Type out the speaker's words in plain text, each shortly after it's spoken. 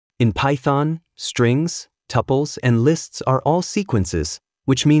In Python, strings, tuples, and lists are all sequences,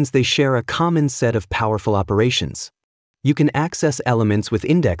 which means they share a common set of powerful operations. You can access elements with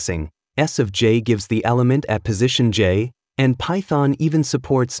indexing. S of j gives the element at position j, and Python even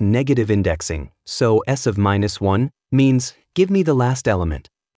supports negative indexing, so S of -1 means give me the last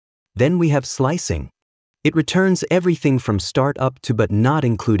element. Then we have slicing. It returns everything from start up to but not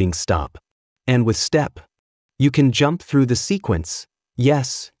including stop. And with step, you can jump through the sequence,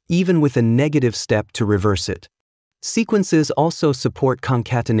 yes, even with a negative step to reverse it. Sequences also support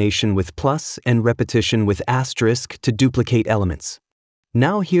concatenation with plus and repetition with asterisk to duplicate elements.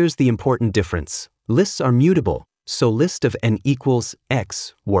 Now here's the important difference. Lists are mutable, so list of n equals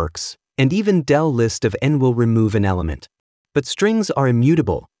x works, and even del list of n will remove an element. But strings are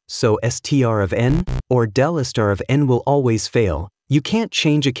immutable, so str of n or del star of n will always fail. You can't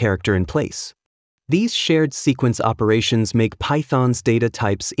change a character in place. These shared sequence operations make Python's data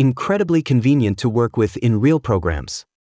types incredibly convenient to work with in real programs.